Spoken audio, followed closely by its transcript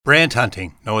Brant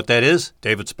hunting. Know what that is?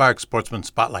 David Sparks, Sportsman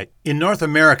Spotlight. In North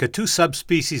America, two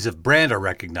subspecies of brant are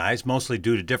recognized, mostly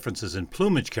due to differences in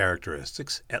plumage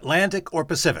characteristics, Atlantic or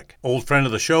Pacific. Old friend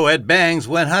of the show, Ed Bangs,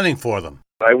 went hunting for them.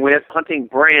 I went hunting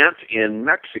brant in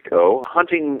Mexico,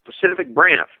 hunting Pacific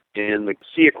brant in the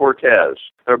Sea of Cortez.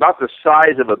 They're about the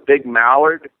size of a big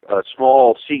mallard, a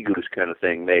small sea goose kind of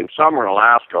thing. Some are in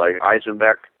Alaska, like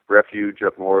Eisenbeck Refuge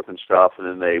up north and stuff, and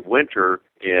then they winter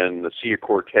in the Sea of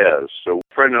Cortez. So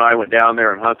a friend and I went down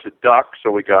there and hunted ducks, so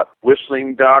we got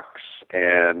whistling ducks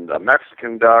and a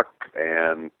Mexican duck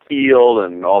and teal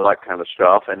and all that kind of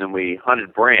stuff, and then we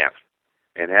hunted brant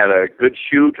and had a good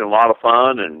shoot and a lot of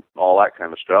fun and all that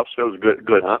kind of stuff, so it was a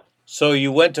good hunt. So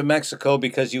you went to Mexico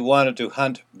because you wanted to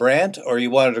hunt brant, or you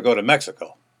wanted to go to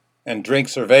Mexico and drink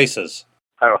cervezas?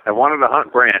 I wanted to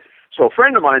hunt brant. So a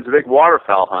friend of mine's a big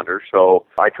waterfowl hunter, so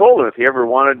I told him if he ever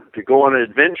wanted to go on an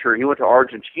adventure, he went to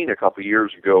Argentina a couple of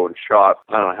years ago and shot,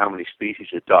 I don't know how many species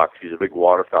of ducks. He's a big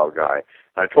waterfowl guy.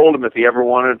 I told him if he ever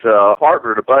wanted a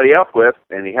partner to buddy up with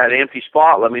and he had an empty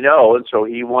spot, let me know. And so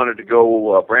he wanted to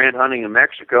go brant hunting in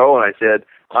Mexico, and I said,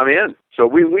 I'm in. So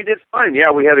we did fine.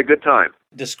 Yeah, we had a good time.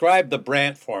 Describe the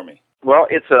brant for me. Well,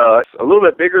 it's a little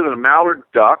bit bigger than a mallard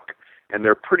duck, and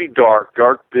they're pretty dark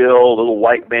bill, a little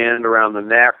white band around the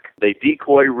neck. They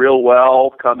decoy real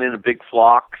well, come in big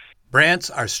flocks.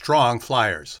 Brants are strong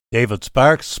flyers. David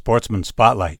Sparks, Sportsman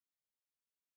Spotlight.